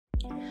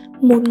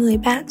Một người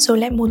bạn rồi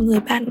lại một người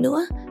bạn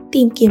nữa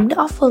tìm kiếm được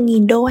offer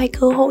 $1.000 hay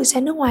cơ hội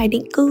ra nước ngoài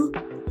định cư.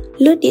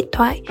 Lướt điện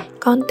thoại,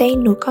 content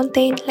nối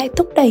content lại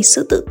thúc đẩy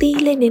sự tự ti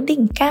lên đến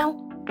đỉnh cao.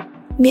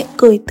 Miệng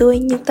cười tươi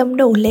nhưng tâm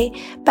đổ lệ,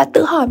 bạn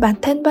tự hỏi bản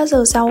thân bao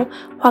giờ giàu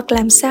hoặc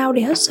làm sao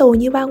để hustle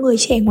như bao người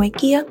trẻ ngoài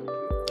kia.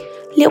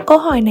 Liệu câu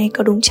hỏi này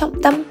có đúng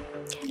trọng tâm?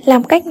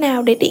 Làm cách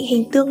nào để định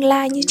hình tương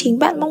lai như chính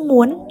bạn mong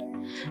muốn?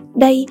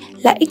 Đây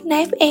là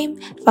Ignite FM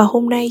và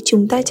hôm nay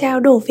chúng ta trao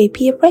đổi về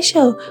peer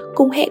pressure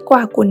cùng hệ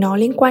quả của nó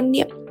lên quan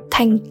niệm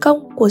thành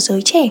công của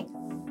giới trẻ.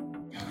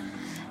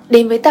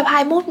 Đến với tập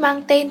 21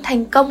 mang tên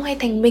Thành Công hay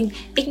Thành Mình,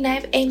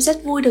 Ignite FM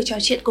rất vui được trò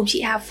chuyện cùng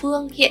chị Hà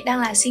Phương, hiện đang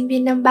là sinh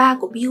viên năm 3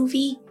 của BUV.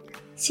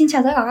 Xin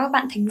chào tất cả các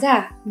bạn thính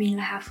giả, mình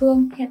là Hà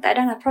Phương, hiện tại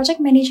đang là Project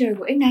Manager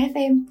của Ignite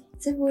FM.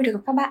 Rất vui được gặp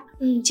các bạn.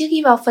 Trước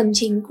khi vào phần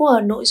chính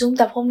của nội dung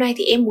tập hôm nay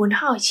thì em muốn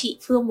hỏi chị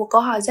Phương một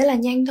câu hỏi rất là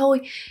nhanh thôi.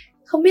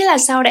 Không biết là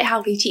sau đại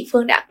học thì chị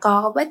Phương đã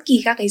có bất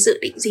kỳ các cái dự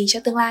định gì cho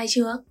tương lai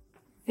chưa?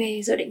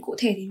 Về dự định cụ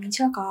thể thì mình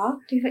chưa có.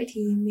 Tuy vậy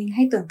thì mình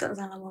hay tưởng tượng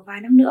rằng là một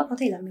vài năm nữa có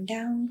thể là mình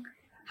đang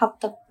học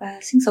tập và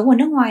sinh sống ở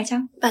nước ngoài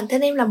chăng? Bản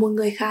thân em là một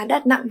người khá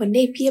đặt nặng vấn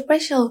đề peer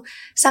pressure.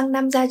 Sang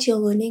năm ra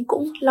trường rồi nên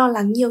cũng lo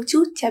lắng nhiều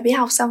chút, chả biết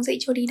học xong sẽ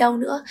cho đi đâu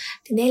nữa.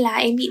 Thế nên là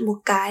em bị một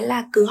cái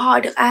là cứ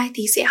hỏi được ai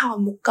thì sẽ hỏi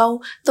một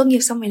câu: tốt nghiệp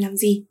xong mày làm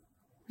gì?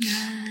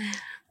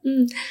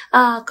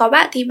 Có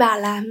bạn thì bảo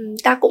là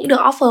ta cũng được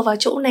offer vào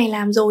chỗ này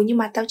làm rồi nhưng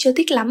mà tao chưa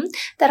thích lắm,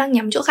 tao đang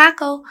nhắm chỗ khác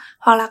cơ.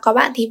 Hoặc là có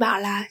bạn thì bảo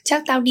là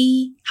chắc tao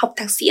đi học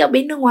thạc sĩ ở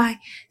bên nước ngoài.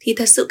 Thì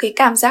thật sự cái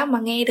cảm giác mà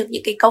nghe được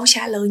những cái câu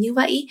trả lời như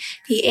vậy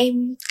thì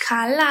em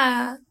khá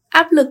là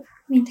áp lực.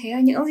 Mình thấy là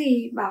những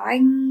gì Bảo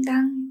Anh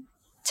đang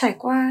trải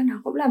qua nó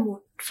cũng là một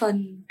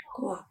phần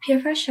của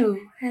peer pressure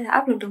hay là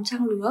áp lực đồng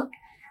trang lứa.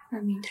 Và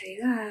mình thấy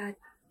là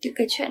những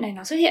cái chuyện này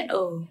nó xuất hiện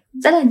ở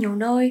rất là nhiều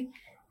nơi.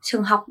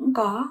 Trường học cũng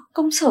có,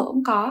 công sở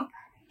cũng có.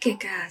 Kể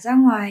cả ra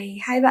ngoài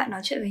hai bạn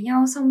nói chuyện với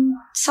nhau xong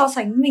so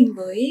sánh mình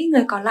với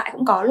người còn lại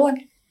cũng có luôn.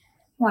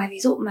 Ngoài ví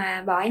dụ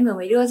mà Bảo Anh vừa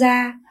mới đưa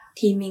ra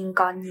thì mình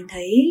còn nhìn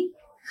thấy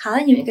khá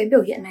là nhiều những cái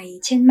biểu hiện này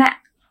trên mạng.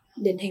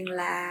 Điển hình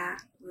là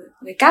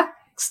với các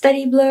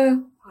study blur,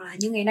 hoặc là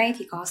như ngày nay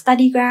thì có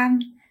studygram,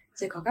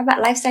 rồi có các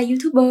bạn lifestyle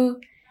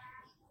youtuber.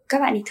 Các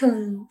bạn ấy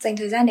thường dành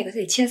thời gian để có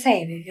thể chia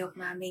sẻ về việc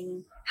mà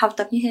mình học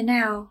tập như thế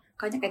nào,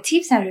 có những cái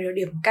tips nào để được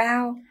điểm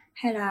cao,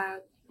 hay là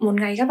một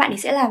ngày các bạn ấy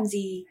sẽ làm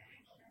gì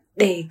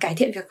để cải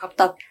thiện việc học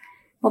tập.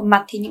 Một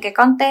mặt thì những cái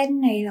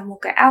content này là một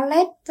cái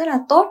outlet rất là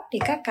tốt để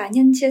các cá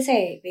nhân chia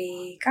sẻ về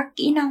các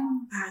kỹ năng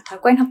và thói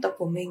quen học tập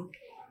của mình,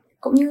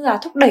 cũng như là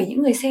thúc đẩy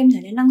những người xem trở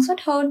nên năng suất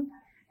hơn.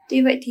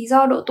 Tuy vậy thì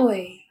do độ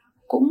tuổi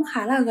cũng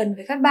khá là gần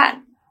với các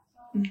bạn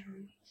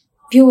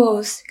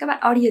viewers, các bạn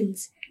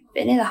audience,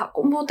 vậy nên là họ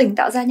cũng vô tình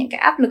tạo ra những cái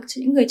áp lực cho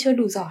những người chưa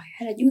đủ giỏi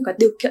hay là những người có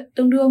điều kiện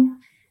tương đương.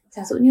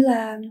 Giả dụ như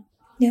là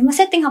nếu mà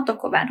setting học tập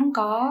của bạn không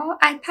có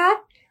iPad,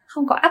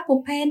 không có Apple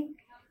Pen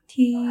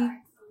thì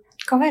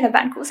có vẻ là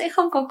bạn cũng sẽ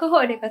không có cơ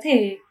hội để có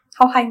thể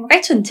học hành một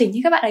cách chuẩn chỉnh như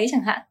các bạn ấy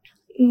chẳng hạn.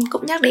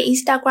 Cũng nhắc đến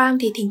Instagram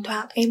thì thỉnh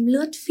thoảng em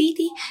lướt feed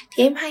ý,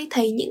 thì em hay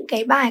thấy những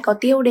cái bài có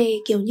tiêu đề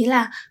kiểu như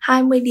là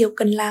 20 điều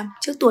cần làm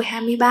trước tuổi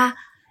 23.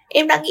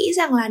 Em đã nghĩ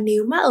rằng là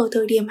nếu mà ở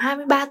thời điểm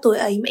 23 tuổi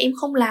ấy mà em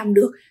không làm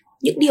được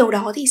những điều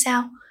đó thì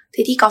sao?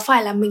 Thế thì có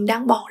phải là mình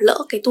đang bỏ lỡ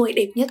cái tuổi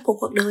đẹp nhất của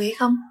cuộc đời hay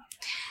không?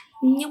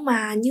 Nhưng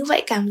mà như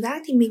vậy cảm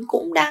giác thì mình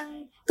cũng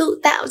đang tự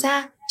tạo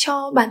ra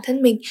cho bản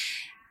thân mình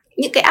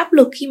những cái áp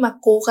lực khi mà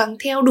cố gắng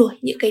theo đuổi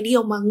những cái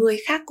điều mà người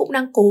khác cũng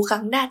đang cố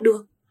gắng đạt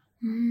được.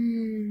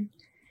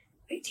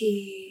 Vậy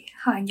thì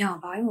hỏi nhỏ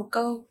Bảo Anh một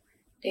câu.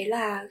 Đấy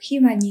là khi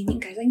mà nhìn những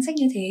cái danh sách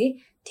như thế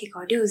thì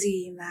có điều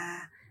gì mà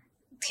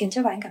khiến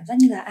cho Bảo Anh cảm giác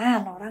như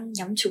là nó đang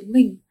nhắm trúng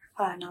mình,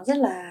 hoặc là nó rất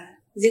là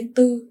riêng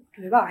tư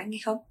đối với Bảo Anh hay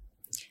không?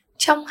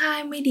 Trong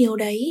 20 điều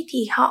đấy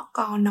thì họ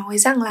có nói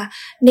rằng là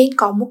nên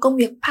có một công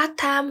việc part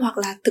time hoặc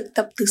là thực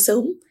tập từ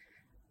sớm.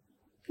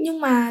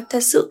 Nhưng mà thật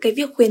sự cái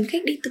việc khuyến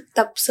khích đi thực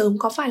tập sớm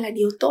có phải là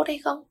điều tốt hay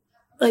không?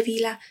 Bởi vì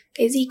là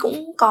cái gì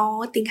cũng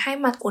có tính hai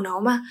mặt của nó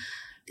mà.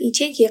 Thì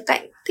trên khía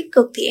cạnh tích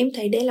cực thì em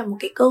thấy đây là một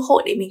cái cơ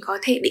hội để mình có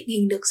thể định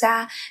hình được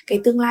ra cái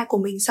tương lai của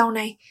mình sau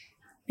này.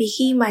 Vì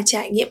khi mà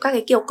trải nghiệm các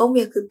cái kiểu công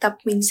việc thực tập,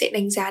 mình sẽ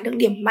đánh giá được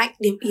điểm mạnh,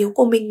 điểm yếu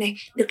của mình này,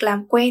 được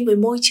làm quen với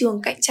môi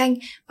trường cạnh tranh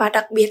và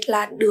đặc biệt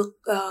là được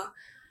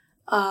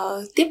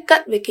tiếp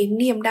cận với cái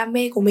niềm đam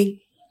mê của mình.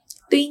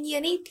 Tuy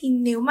nhiên ý, thì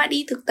nếu mà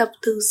đi thực tập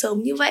từ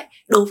sớm như vậy,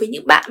 đối với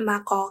những bạn mà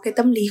có cái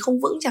tâm lý không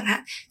vững chẳng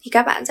hạn, thì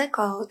các bạn rất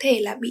có thể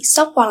là bị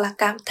sốc hoặc là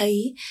cảm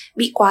thấy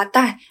bị quá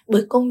tải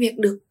bởi công việc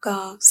được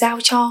giao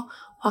cho.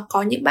 Hoặc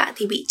có những bạn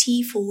thì bị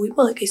chi phối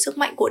bởi cái sức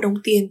mạnh của đồng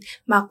tiền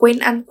mà quên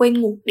ăn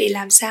quên ngủ để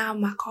làm sao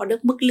mà có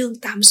được mức lương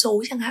 8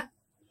 số chẳng hạn.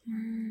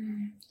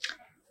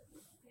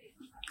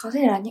 Có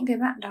thể là những cái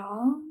bạn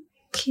đó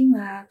khi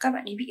mà các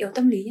bạn ấy bị yếu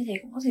tâm lý như thế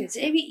cũng có thể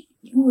dễ bị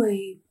những người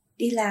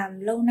đi làm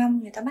lâu năm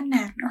người ta bắt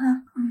nạt nữa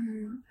ha.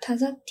 Thật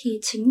ra thì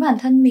chính bản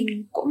thân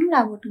mình cũng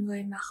là một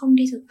người mà không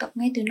đi thực tập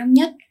ngay từ năm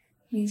nhất.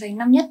 Mình dành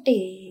năm nhất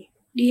để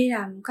đi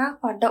làm các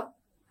hoạt động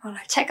hoặc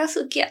là chạy các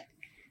sự kiện.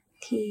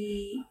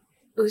 Thì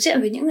đối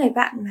diện với những người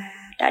bạn mà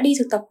đã đi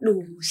thực tập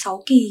đủ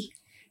 6 kỳ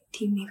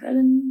thì mình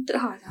vẫn tự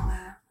hỏi rằng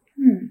là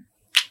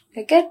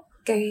kết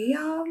cái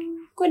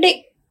quyết định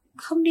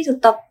không đi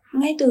thực tập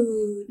ngay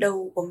từ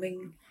đầu của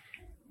mình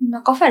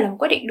nó có phải là một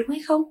quyết định đúng hay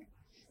không.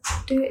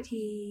 Tuy vậy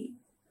thì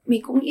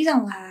mình cũng nghĩ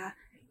rằng là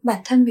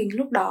bản thân mình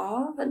lúc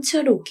đó vẫn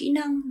chưa đủ kỹ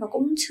năng và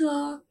cũng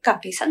chưa cảm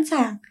thấy sẵn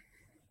sàng.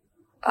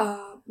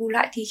 Bù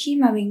lại thì khi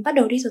mà mình bắt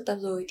đầu đi thực tập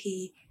rồi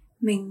thì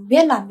mình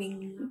biết là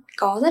mình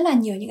có rất là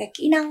nhiều những cái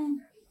kỹ năng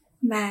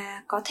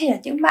mà có thể là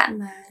những bạn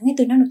mà ngay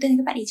từ năm đầu tiên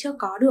các bạn ấy chưa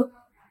có được.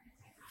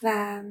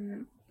 Và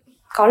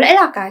có lẽ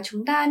là cái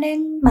chúng ta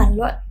nên bàn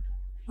luận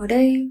ở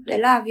đây đấy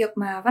là việc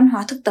mà văn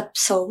hóa thực tập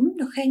sớm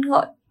được khen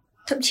ngợi.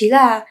 Thậm chí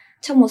là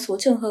trong một số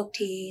trường hợp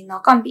thì nó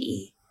còn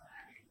bị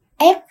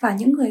ép vào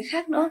những người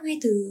khác nữa ngay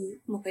từ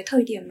một cái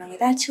thời điểm mà người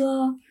ta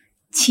chưa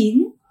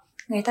chín.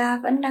 Người ta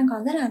vẫn đang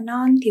còn rất là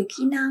non, thiếu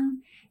kỹ năng,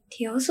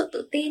 thiếu sự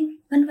tự tin,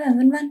 vân vân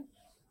vân vân.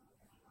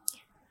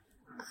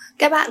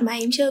 Các bạn mà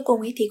em chơi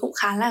cùng ấy thì cũng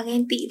khá là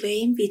ghen tị với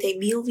em vì thấy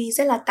BOV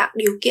rất là tạo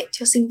điều kiện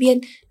cho sinh viên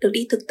được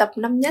đi thực tập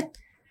năm nhất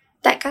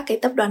tại các cái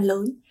tập đoàn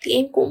lớn. Thì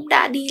em cũng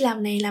đã đi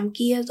làm này làm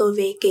kia rồi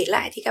về kể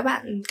lại thì các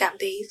bạn cảm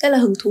thấy rất là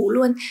hứng thú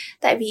luôn.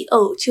 Tại vì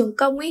ở trường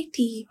công ấy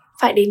thì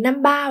phải đến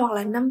năm 3 hoặc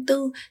là năm 4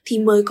 thì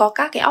mới có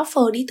các cái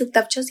offer đi thực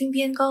tập cho sinh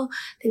viên cơ.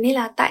 Thế nên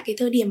là tại cái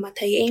thời điểm mà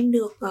thấy em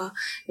được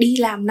đi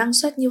làm năng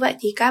suất như vậy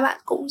thì các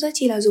bạn cũng rất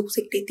chi là dục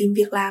dịch để tìm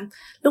việc làm.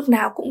 Lúc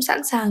nào cũng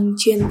sẵn sàng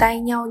truyền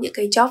tay nhau những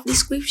cái job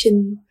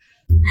description.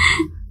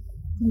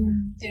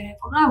 Điều này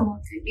cũng là một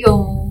cái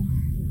điều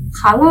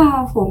khá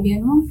là phổ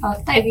biến.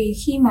 Tại vì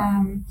khi mà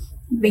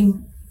mình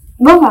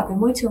bước vào cái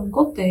môi trường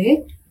quốc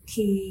tế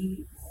thì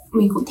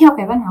mình cũng theo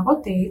cái văn hóa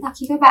quốc tế là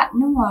khi các bạn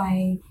nước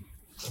ngoài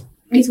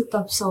đi thực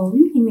tập sớm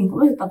thì mình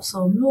cũng đi thực tập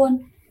sớm luôn.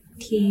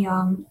 Thì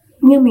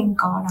như mình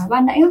có nói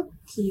ban nãy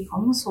thì có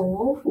một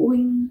số phụ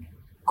huynh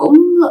cũng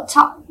lựa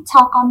chọn cho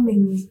con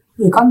mình,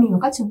 gửi con mình vào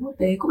các trường quốc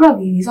tế cũng là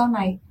vì lý do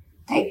này.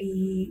 Tại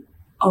vì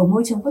ở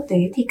môi trường quốc tế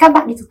thì các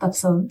bạn đi thực tập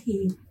sớm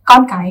thì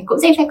con cái cũng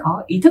sẽ phải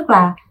có ý thức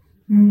là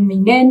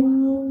mình nên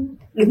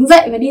đứng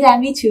dậy và đi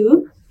làm đi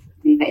chứ.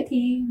 Vì vậy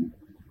thì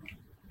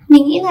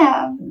mình nghĩ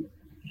là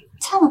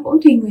chắc là cũng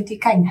tùy người tùy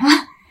cảnh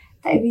ha.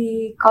 Tại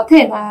vì có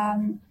thể là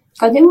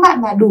có những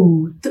bạn mà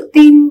đủ tự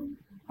tin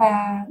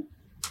và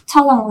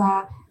cho rằng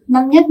là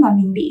năm nhất mà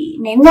mình bị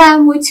ném ra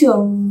môi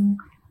trường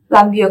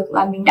làm việc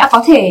là mình đã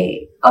có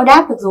thể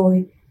adapt được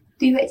rồi.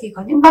 Tuy vậy thì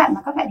có những bạn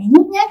mà các bạn ấy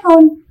nhút nhát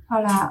hơn, hoặc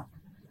là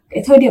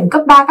cái thời điểm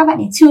cấp 3 các bạn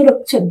ấy chưa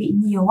được chuẩn bị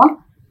nhiều á,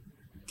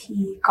 thì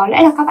có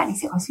lẽ là các bạn ấy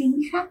sẽ có suy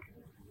nghĩ khác.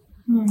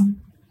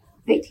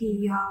 Vậy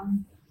thì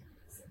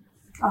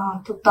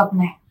thực tập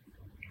này,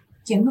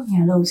 kiếm được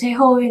nhà lầu xe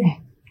hơi này,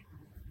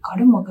 có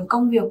được một cái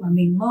công việc mà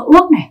mình mơ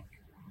ước này,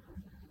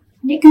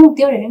 những cái mục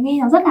tiêu đấy nghe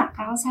nó rất là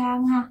cao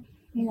sang ha,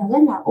 nghe nó rất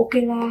là ok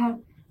la ha.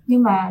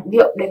 Nhưng mà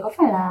liệu đấy có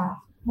phải là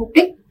mục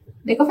đích,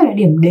 đấy có phải là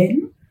điểm đến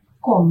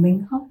của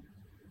mình không?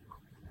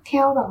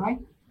 Theo bảo anh.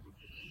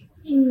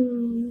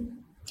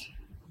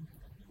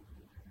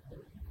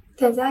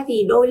 Thật ra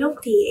thì đôi lúc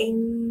thì em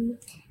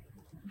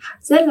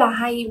rất là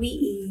hay bị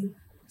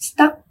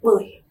stuck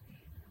bởi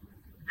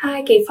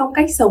hai cái phong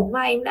cách sống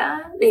mà em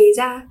đã đề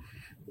ra.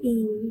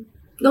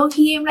 Đôi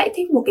khi em lại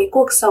thích một cái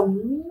cuộc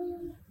sống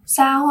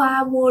xa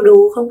hoa, mua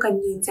đồ không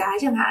cần nhìn giá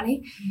chẳng hạn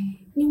ấy.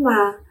 Nhưng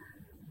mà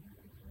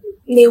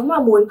nếu mà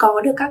muốn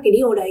có được các cái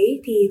điều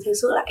đấy thì thật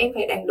sự là em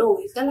phải đánh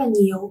đổi rất là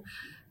nhiều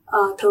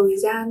thời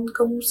gian,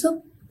 công sức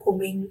của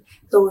mình.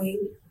 Rồi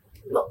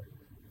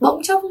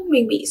bỗng chốc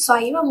mình bị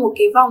xoáy vào một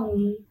cái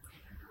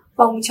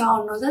vòng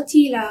tròn nó rất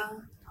chi là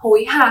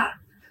hối hả.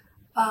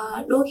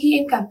 Và đôi khi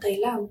em cảm thấy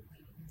là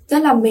rất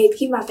là mệt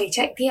khi mà phải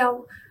chạy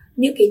theo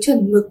những cái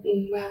chuẩn mực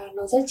mà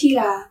nó rất chi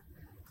là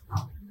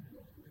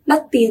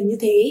đắt tiền như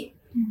thế.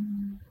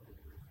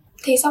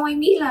 Thế xong em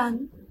nghĩ là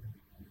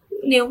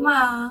nếu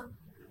mà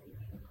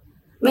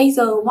bây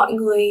giờ mọi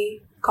người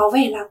có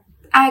vẻ là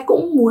ai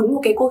cũng muốn một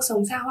cái cuộc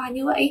sống xa hoa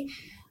như vậy,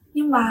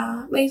 nhưng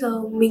mà bây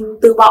giờ mình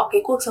từ bỏ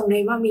cái cuộc sống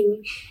đấy mà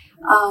mình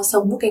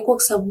sống một cái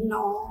cuộc sống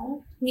nó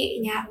nhẹ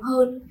nhàng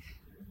hơn.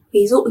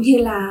 Ví dụ như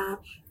là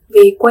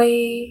về quê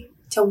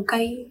trồng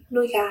cây,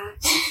 nuôi gà.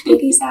 Thế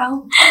thì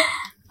sao?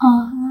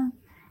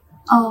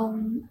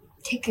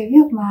 Thì cái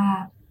việc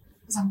mà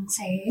giằng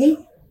xé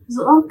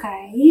giữa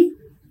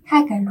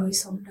hai cái lối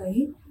sống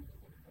đấy,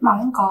 Bảo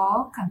em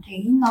có cảm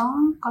thấy nó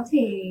có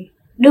thể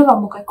đưa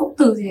vào một cái cụm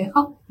từ gì đấy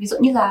không? Ví dụ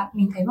như là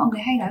mình thấy mọi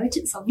người hay nói về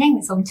chuyện sống nhanh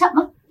và sống chậm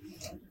á,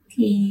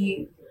 thì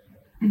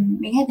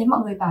mình hay thấy mọi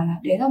người bảo là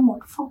đấy là một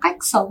phong cách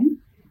sống.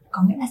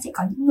 Có nghĩa là sẽ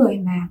có những người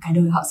mà cả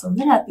đời họ sống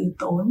rất là từ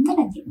tốn, rất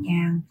là nhẹ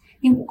nhàng,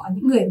 nhưng cũng có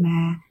những người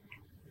mà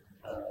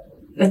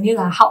gần như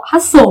là họ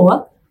hustle á,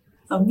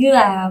 giống như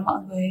là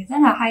mọi người rất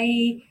là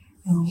hay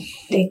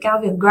đề cao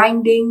việc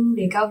grinding,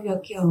 đề cao việc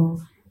kiểu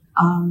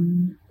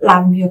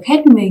làm việc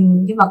hết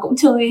mình nhưng mà cũng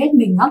chơi hết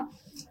mình á.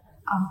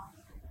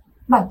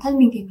 Bản thân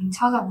mình thì mình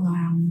cho rằng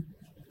là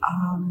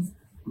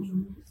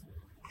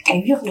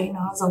cái việc đấy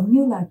nó giống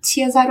như là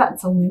chia giai đoạn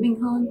sống với mình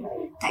hơn.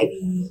 Tại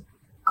vì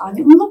có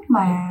những lúc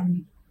mà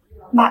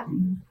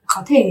bạn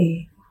có thể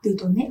từ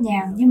tốn nhẹ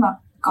nhàng, nhưng mà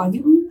có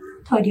những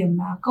thời điểm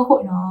mà cơ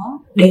hội nó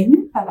đến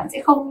và bạn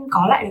sẽ không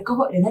có lại được cơ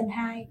hội đấy lần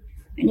hai.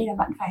 Vậy nên là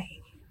bạn phải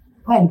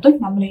phải lập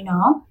tức nắm lấy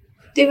nó.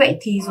 Tuy vậy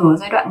thì dù ở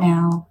giai đoạn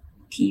nào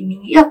thì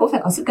mình nghĩ là cũng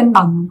phải có sự cân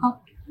bằng, đúng không?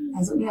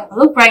 Ví dụ như là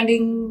lúc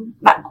branding,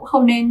 bạn cũng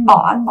không nên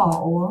bỏ ăn,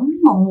 bỏ uống,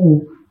 bỏ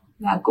ngủ,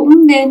 và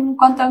cũng nên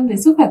quan tâm về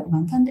sức khỏe của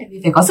bản thân. Tại vì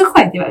phải có sức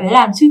khỏe thì bạn mới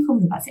làm, chứ không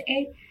thì bạn sẽ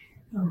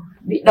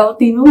bị đau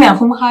tim lúc nào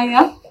không hay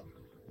á.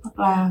 Hoặc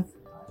là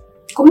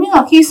cũng như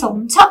là khi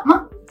sống chậm á,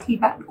 thì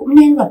bạn cũng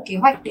nên lập kế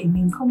hoạch để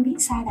mình không bị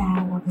sa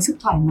đà vào cái sự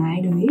thoải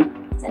mái đấy,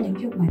 dẫn đến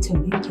việc mà trở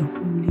nên kiểu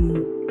cuồng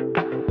đi.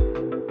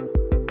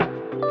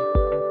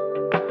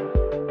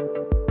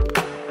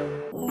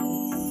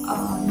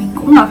 Mình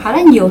cũng nói khá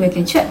là nhiều về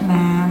cái chuyện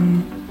mà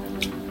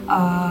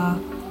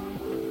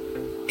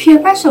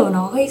peer pressure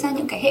nó gây ra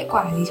những cái hệ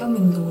quả gì cho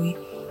mình rồi.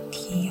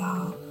 Thì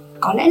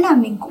có lẽ là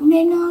mình cũng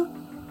nên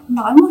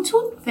nói một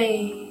chút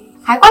về,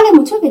 khái quát lên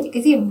một chút về những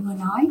cái gì mình vừa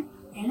nói.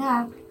 Đấy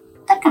là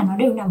tất cả nó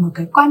đều nằm ở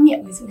cái quan niệm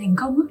về sự thành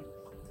công á.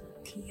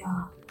 Thì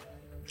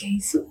cái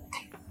sự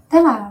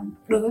tức là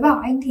đối với Bảo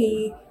Anh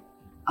thì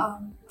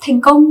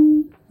thành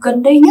công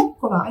gần đây nhất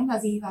của Bảo Anh là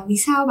gì, và vì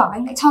sao Bảo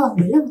Anh lại cho rằng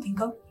đấy là một thành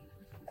công?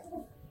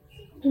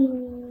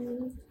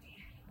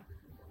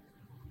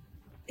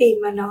 Để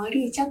mà nói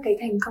thì chắc cái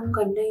thành công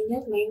gần đây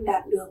nhất mà em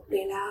đạt được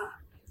đấy là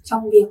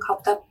trong việc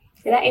học tập.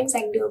 Thế là em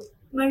giành được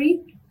merit.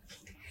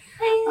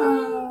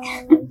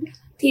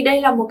 Thì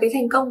đây là một cái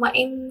thành công mà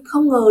em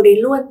không ngờ đến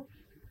luôn.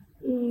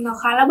 Nó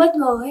khá là bất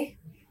ngờ ấy.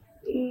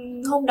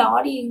 Hôm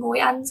đó thì ngồi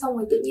ăn xong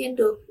rồi tự nhiên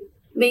được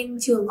bên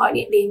trường gọi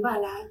điện đến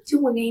bảo là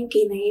chúc mừng em,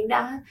 kỳ này em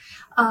đã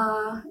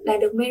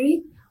đạt được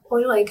merit.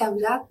 Ôi lúc ấy cảm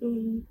giác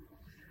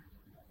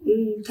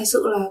thật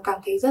sự là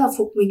cảm thấy rất là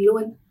phục mình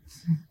luôn.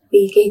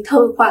 Vì cái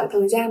khoảng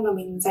thời gian mà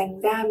mình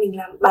dành ra, mình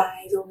làm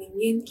bài rồi mình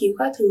nghiên cứu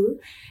các thứ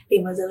để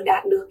mà giờ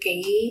đạt được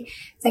cái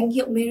danh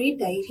hiệu merit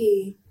đấy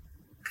thì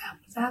cảm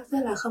giác rất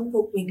là khâm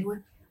phục mình luôn.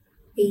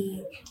 Vì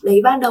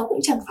đấy ban đầu cũng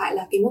chẳng phải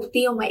là cái mục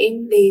tiêu mà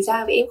em đề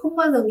ra, và em không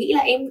bao giờ nghĩ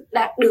là em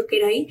đạt được cái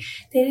đấy.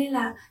 Thế nên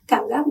là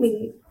cảm giác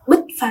mình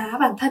bứt phá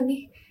bản thân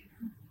ấy.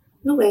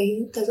 Lúc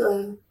đấy thật sự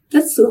là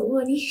rất sướng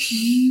luôn ý.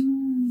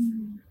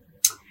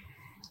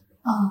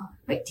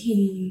 Vậy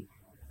thì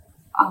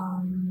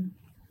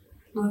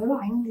đối với Bảo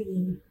Anh thì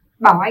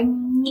Bảo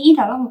Anh nghĩ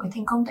đó là một cái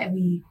thành công tại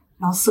vì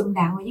nó xứng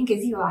đáng với những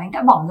cái gì Bảo Anh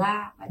đã bỏ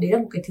ra, và đấy là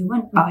một cái thứ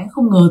mà Bảo Anh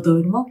không ngờ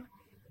tới, đúng không?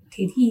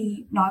 Thế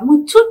thì nói một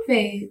chút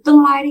về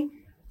tương lai đi.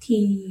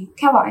 Thì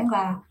theo Bảo Anh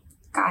là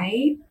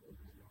cái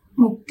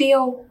mục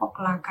tiêu hoặc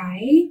là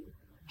cái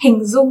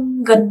hình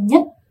dung gần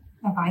nhất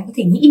mà Bảo Anh có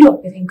thể nghĩ được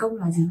về thành công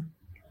là gì?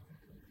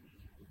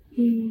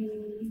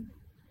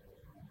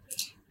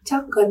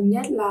 Chắc gần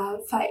nhất là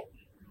phải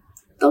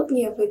tốt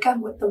nghiệp với cả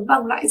một tấm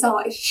bằng loại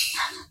giỏi.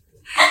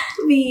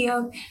 Vì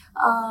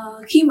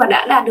khi mà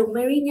đã đạt được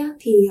merit nhá,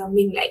 thì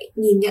mình lại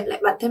nhìn nhận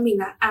lại bản thân mình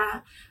là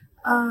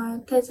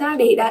thật ra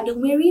để đạt được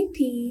merit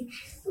thì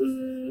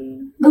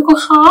đâu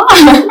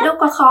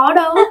có khó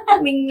đâu.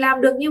 Mình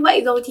làm được như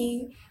vậy rồi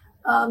thì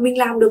mình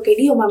làm được cái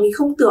điều mà mình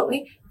không tưởng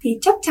ấy, thì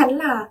chắc chắn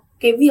là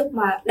cái việc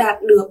mà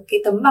đạt được cái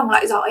tấm bằng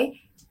loại giỏi ấy,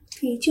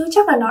 thì chưa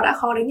chắc là nó đã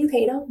khó đến như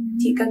thế đâu.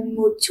 Chỉ cần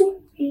một chút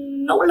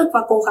nỗ lực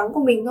và cố gắng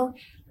của mình thôi,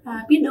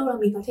 biết đâu là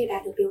mình có thể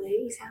đạt được điều đấy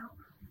thì sao.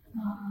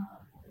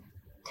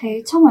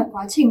 Thế trong cái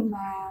quá trình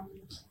mà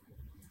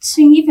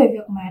suy nghĩ về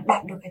việc mà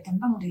đạt được cái tấm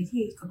bằng đấy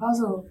thì có bao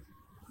giờ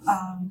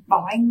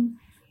Bảo Anh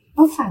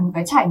vấp phải một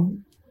cái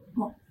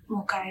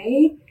một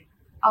cái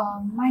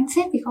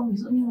mindset gì không? Ví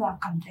dụ như là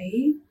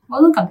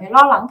mỗi người cảm thấy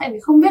lo lắng tại vì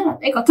không biết là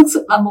đây có thực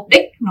sự là mục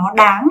đích nó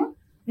đáng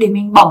để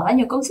mình bỏ ra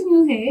nhiều công sức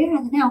như thế hay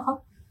là thế nào không?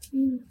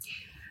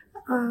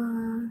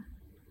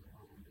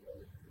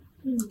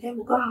 Đây là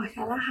một câu hỏi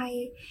khá là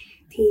hay.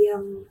 Thì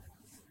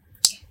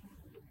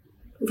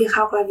việc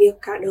học là việc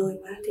cả đời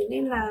mà, thế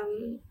nên là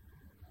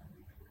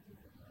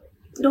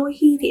đôi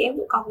khi thì em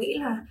cũng có nghĩ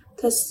là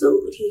thật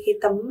sự thì cái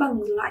tấm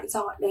bằng loại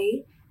giỏi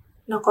đấy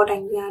nó có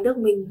đánh giá được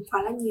mình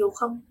quá là nhiều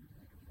không?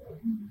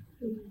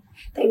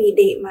 Tại vì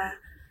để mà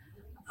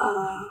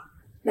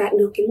đạt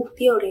được cái mục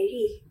tiêu đấy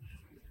thì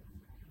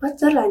mất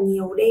rất là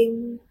nhiều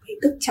đêm phải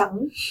thức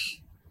trắng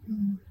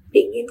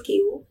để nghiên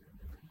cứu.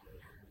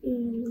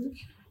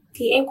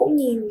 Thì em cũng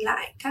nhìn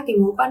lại các cái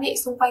mối quan hệ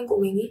xung quanh của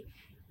mình ấy.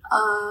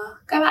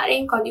 Các bạn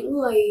em có những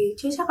người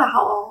chưa chắc là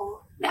họ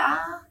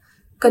đã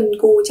cần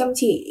cù chăm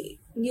chỉ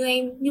như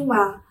em, nhưng mà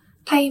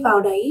thay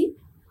vào đấy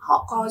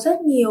họ có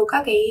rất nhiều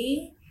các cái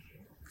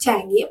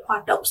trải nghiệm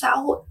hoạt động xã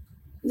hội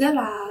rất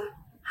là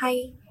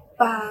hay,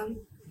 và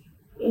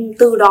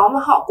từ đó mà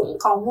họ cũng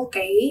có một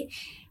cái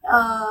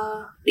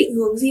định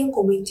hướng riêng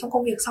của mình trong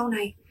công việc sau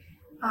này.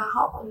 Và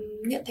họ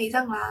nhận thấy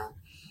rằng là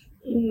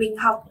mình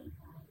học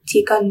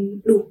chỉ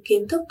cần đủ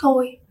kiến thức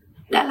thôi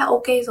đã là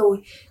ok rồi,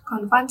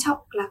 còn quan trọng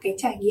là cái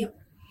trải nghiệm.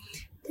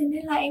 Thế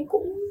nên là em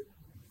cũng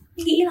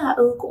nghĩ là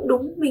cũng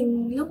đúng,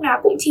 mình lúc nào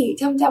cũng chỉ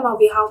chăm vào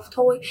việc học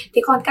thôi.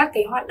 Thế còn các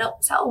cái hoạt động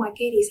xã hội ngoài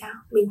kia thì sao?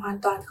 Mình hoàn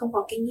toàn không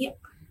có kinh nghiệm.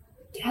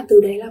 Thế là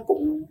từ đấy là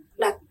cũng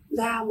đặt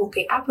ra một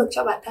cái áp lực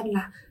cho bản thân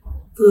là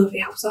vừa phải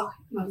học giỏi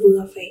mà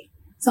vừa phải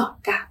giỏi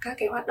cả các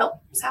cái hoạt động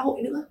xã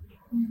hội nữa.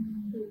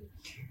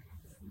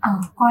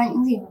 Qua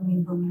những gì mà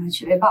mình vừa nói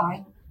chuyện với Bảo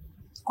Anh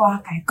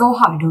qua cái câu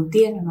hỏi đầu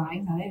tiên mà Bảo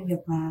Anh nói về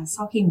việc mà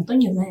sau khi mà tốt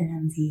nghiệp ra để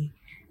làm gì,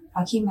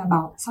 và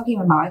sau khi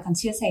mà Bảo Anh còn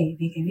chia sẻ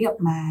về cái việc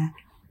mà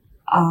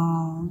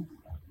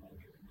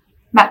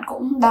bạn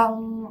cũng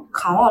đang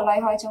khá là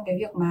loay hoay trong cái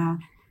việc mà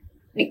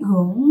định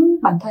hướng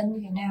bản thân như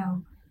thế nào,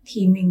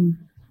 thì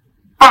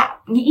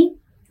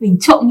mình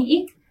trộm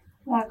nghĩ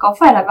là có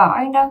phải là Bảo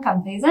Anh đang cảm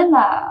thấy rất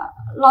là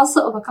lo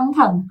sợ và căng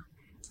thẳng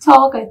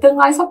cho cái tương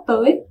lai sắp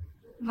tới,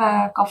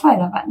 và có phải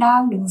là bạn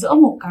đang đứng giữa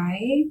một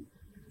cái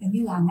giống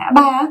như là ngã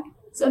ba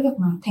giữa việc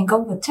mà thành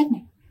công vật chất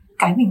này,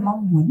 cái mình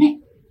mong muốn này,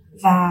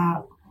 và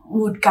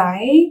một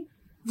cái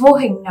vô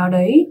hình nào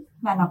đấy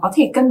mà nó có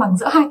thể cân bằng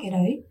giữa hai cái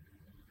đấy.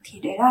 Thì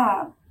đấy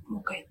là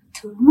một cái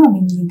thứ mà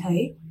mình nhìn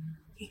thấy.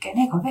 Thì cái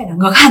này có vẻ là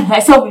ngược hẳn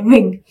lại so với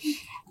mình.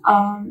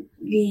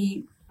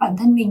 Vì bản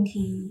thân mình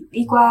thì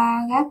đi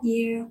qua gap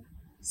year,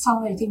 sau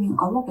rồi thì mình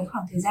có một cái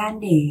khoảng thời gian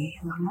để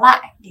lắng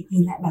lại, để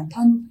nhìn lại bản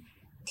thân.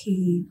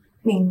 Thì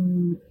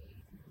mình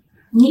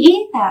nghĩ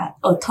là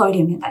ở thời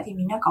điểm hiện tại thì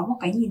mình đã có một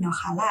cái nhìn nó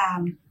khá là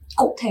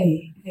cụ thể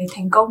về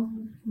thành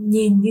công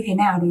nhìn như thế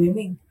nào đối với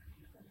mình.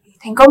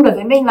 Thành công đối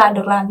với mình là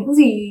được làm những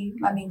gì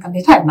mà mình cảm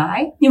thấy thoải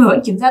mái nhưng mà vẫn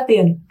kiếm ra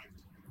tiền.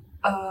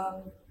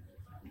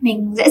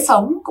 Mình dễ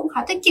sống, cũng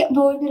khá tiết kiệm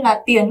thôi, nên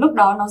là tiền lúc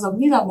đó nó giống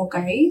như là một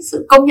cái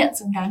sự công nhận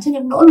xứng đáng cho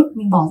những nỗ lực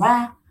mình bỏ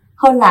ra,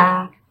 hơn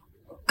là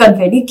cần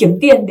phải đi kiếm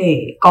tiền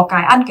để có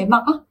cái ăn cái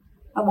mặc á.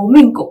 Và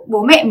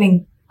bố mẹ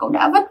mình cũng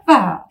đã vất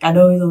vả cả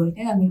đời rồi,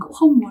 nên là mình cũng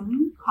không muốn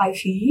hoài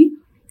phí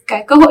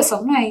cái cơ hội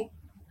sống này.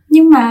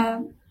 Nhưng mà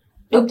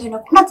đồng thời nó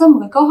cũng đặt ra một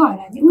cái câu hỏi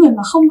là những người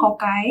mà không có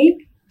cái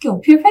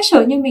kiểu peer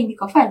pressure như mình thì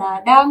có phải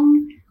là đang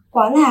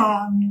quá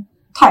là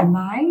thoải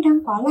mái,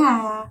 đang quá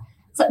là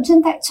dậm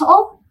chân tại chỗ,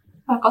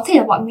 và có thể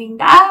là bọn mình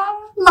đã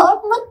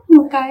lỡ mất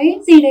một cái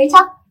gì đấy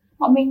chắc.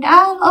 Bọn mình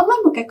đã lỡ mất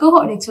một cái cơ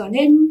hội để trở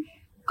nên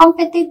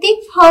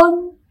competitive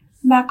hơn.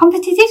 Mà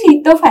competitive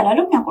thì đâu phải là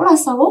lúc nào cũng là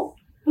xấu.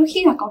 Đôi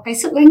khi là có cái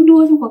sự ganh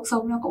đua trong cuộc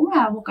sống, nó cũng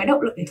là một cái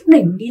động lực để thúc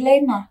đẩy mình đi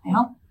lên mà, phải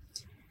không?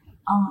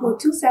 Một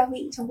chút gia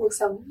vị trong cuộc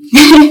sống.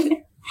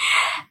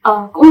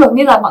 Cũng giống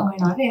như là mọi người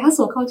nói về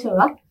hustle culture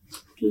á.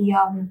 Thì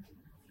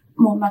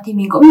một mặt thì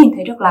mình cũng nhìn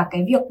thấy được là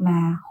cái việc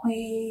mà khoe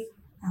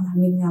rằng là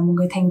mình là một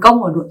người thành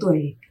công ở độ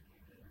tuổi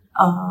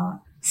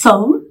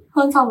sớm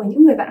hơn so với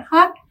những người bạn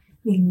khác.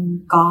 Mình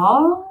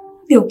có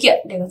điều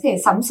kiện để có thể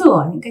sắm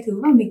sửa những cái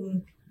thứ mà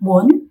mình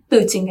muốn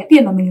từ chính cái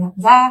tiền mà mình làm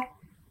ra.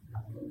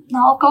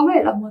 Nó có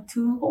vẻ là một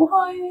thứ cũng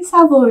hơi xa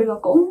vời và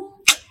cũng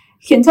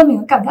khiến cho mình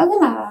có cảm giác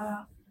rất là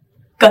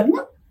cấn.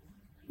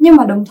 Nhưng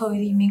mà đồng thời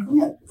thì mình cũng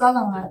nhận ra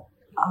rằng là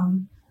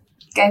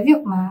cái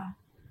việc mà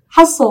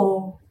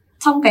hustle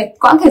trong cái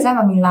quãng thời gian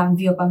mà mình làm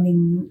việc và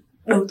mình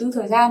đầu tư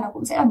thời gian, nó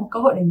cũng sẽ là một cơ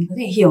hội để mình có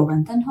thể hiểu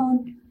bản thân hơn.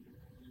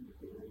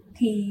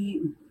 Thì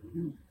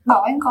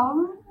Bảo Anh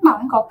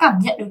có cảm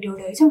nhận được điều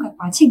đấy trong cái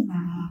quá trình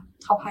mà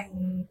học hành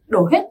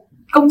đổ hết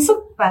công sức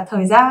và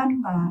thời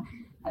gian và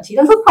thậm chí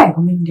là sức khỏe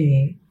của mình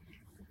để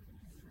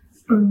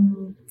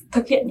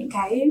thực hiện những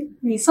cái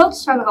research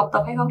cho việc học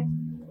tập hay không?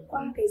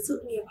 Qua cái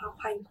sự nghiệp học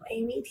hành của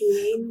em ý thì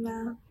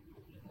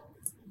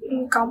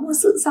em có một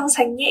sự so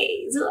sánh nhẹ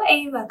giữa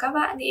em và các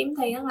bạn. Thì em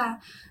thấy rằng là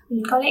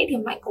có lẽ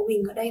điểm mạnh của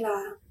mình ở đây là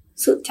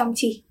sự chăm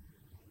chỉ.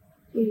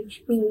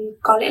 Mình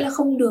có lẽ là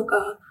không được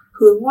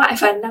hướng ngoại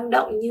và năng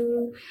động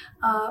như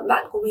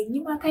bạn của mình,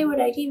 nhưng mà thay vào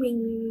đấy thì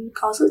mình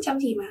có sự chăm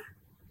chỉ mà.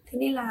 Thế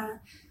nên là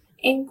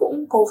em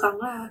cũng cố gắng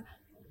là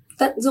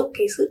tận dụng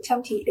cái sự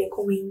chăm chỉ đấy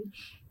của mình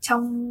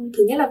trong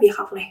thứ nhất là việc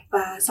học này,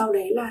 và sau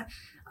đấy là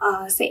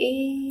sẽ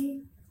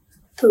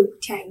thử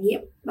trải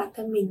nghiệm bản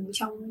thân mình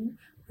trong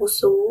một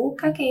số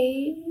các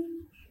cái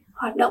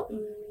hoạt động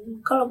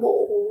câu lạc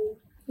bộ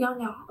nho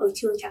nhỏ ở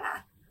trường chẳng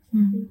hạn.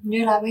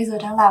 Như là bây giờ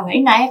đang làm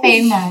với X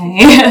FM này.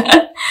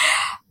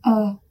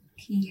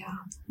 Thì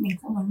mình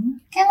cũng muốn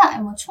kết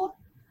lại một chút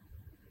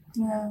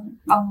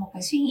bằng một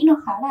cái suy nghĩ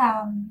nó khá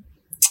là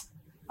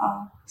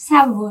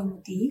xa vời một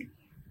tí.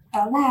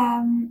 Đó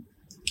là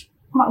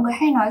mọi người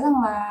hay nói rằng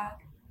là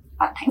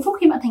bạn hạnh phúc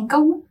khi bạn thành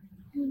công ấy.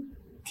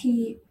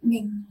 Thì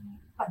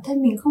bản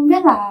thân mình không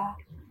biết là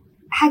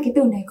hai cái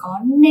từ này có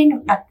nên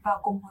được đặt vào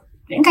cùng một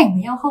viễn cảnh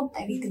với nhau không.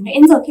 Tại vì từ nãy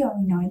đến giờ khi mà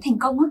mình nói đến thành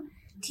công á,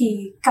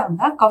 thì cảm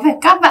giác có vẻ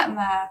các bạn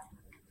mà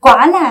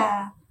quá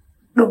là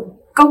đổ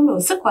công đổ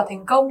sức vào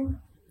thành công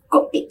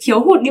cũng bị thiếu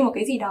hụt đi một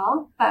cái gì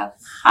đó, và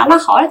khá là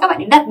khó để các bạn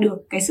ấy đạt được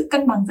cái sự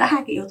cân bằng giữa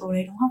hai cái yếu tố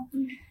đấy, đúng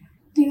không?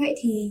 Tuy vậy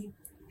thì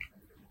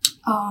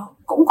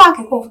cũng qua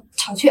cái cuộc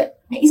trò chuyện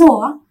nãy giờ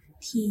á,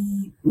 thì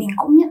mình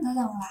cũng nhận ra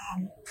rằng là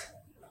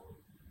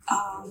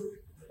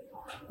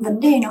vấn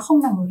đề nó không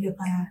nằm ở việc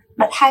là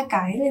đặt hai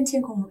cái lên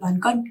trên cùng một bàn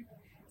cân,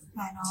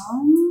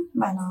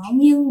 mà nó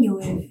nghiêng nhiều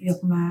về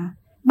việc mà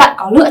bạn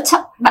có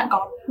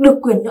được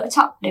quyền lựa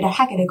chọn để đặt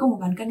hai cái đấy cùng một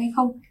bàn cân hay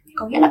không.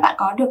 Có nghĩa là bạn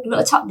có được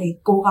lựa chọn để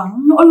cố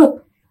gắng nỗ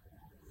lực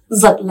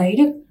giật lấy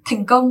được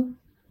thành công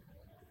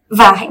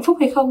và hạnh phúc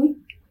hay không ấy.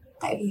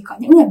 Tại vì có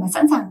những người mà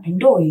sẵn sàng đánh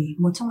đổi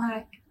một trong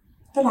hai.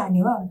 Tức là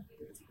nếu mà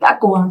đã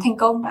cố gắng thành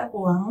công, đã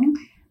cố gắng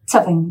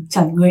trở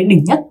thành người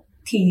đỉnh nhất,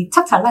 thì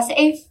chắc chắn là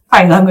sẽ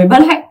phải là người bất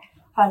hạnh.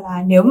 Hoặc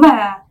là nếu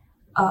mà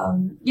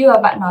Như là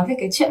bạn nói về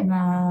cái chuyện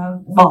mà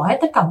bỏ hết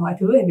tất cả mọi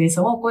thứ để về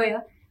sống ở quê á,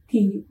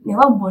 thì nếu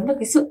mà muốn được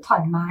cái sự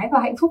thoải mái và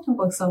hạnh phúc trong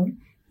cuộc sống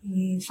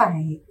thì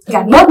phải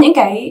gạt bớt những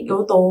cái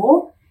yếu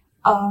tố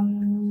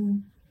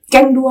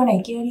ganh đua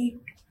này kia đi.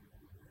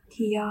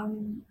 Thì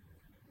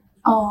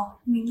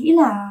mình nghĩ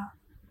là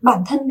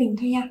bản thân mình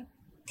thôi nha,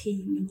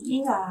 thì mình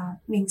nghĩ là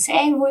mình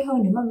sẽ vui hơn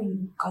nếu mà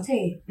mình có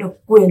thể được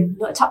quyền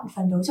lựa chọn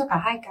phấn đấu cho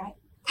cả hai cái,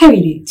 thay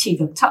vì để chỉ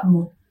được chọn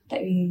một.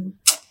 Tại vì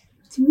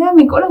chính ra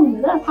mình cũng là một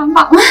người rất là tham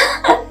vọng.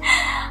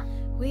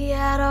 We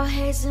had our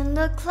heads in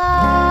the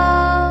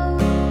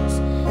clouds,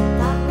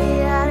 thought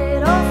we had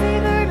it all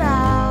figured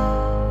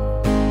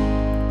out,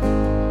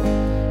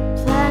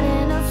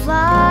 planning a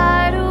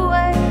flight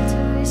away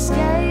to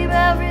escape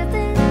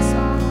everything's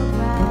on the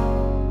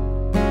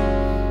ground.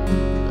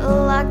 But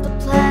like the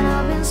plan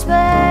up in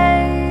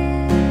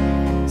space,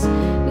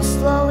 we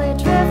slowly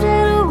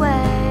drifted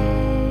away,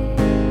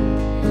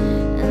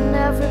 and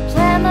every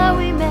plan that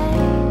we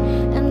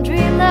made and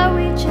dream that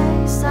we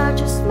chased are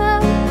just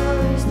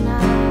memories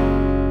now.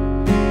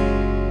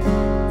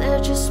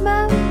 They're just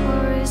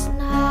memories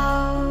now.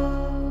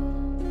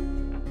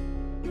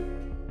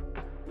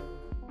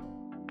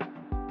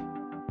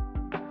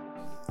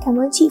 Cảm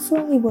ơn chị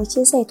Phương vì buổi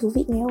chia sẻ thú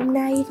vị ngày hôm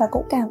nay, và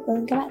cũng cảm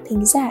ơn các bạn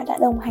thính giả đã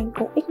đồng hành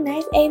cùng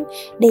Ignite FM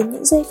đến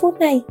những giây phút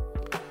này.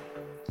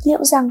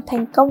 Liệu rằng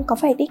thành công có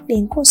phải đích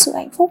đến của sự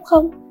hạnh phúc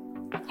không?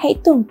 Hãy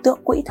tưởng tượng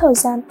quỹ thời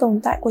gian tồn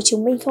tại của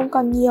chúng mình không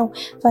còn nhiều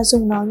và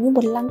dùng nó như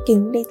một lăng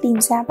kính để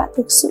tìm ra bạn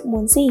thực sự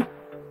muốn gì.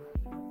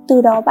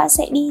 Từ đó bạn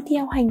sẽ đi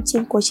theo hành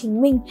trình của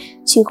chính mình,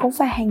 chứ không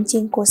phải hành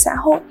trình của xã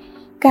hội,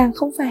 càng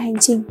không phải hành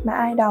trình mà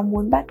ai đó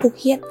muốn bạn thực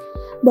hiện,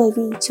 bởi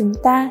vì chúng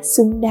ta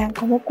xứng đáng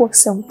có một cuộc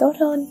sống tốt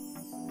hơn.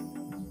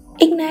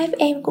 Ignite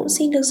FM cũng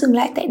xin được dừng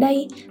lại tại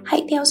đây.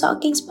 Hãy theo dõi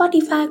kênh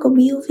Spotify của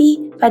BUV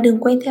và đừng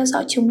quên theo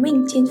dõi chúng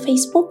mình trên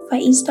Facebook và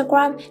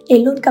Instagram để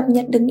luôn cập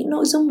nhật được những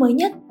nội dung mới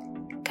nhất.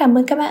 Cảm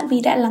ơn các bạn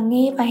vì đã lắng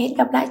nghe và hẹn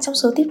gặp lại trong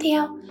số tiếp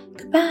theo.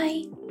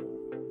 Goodbye!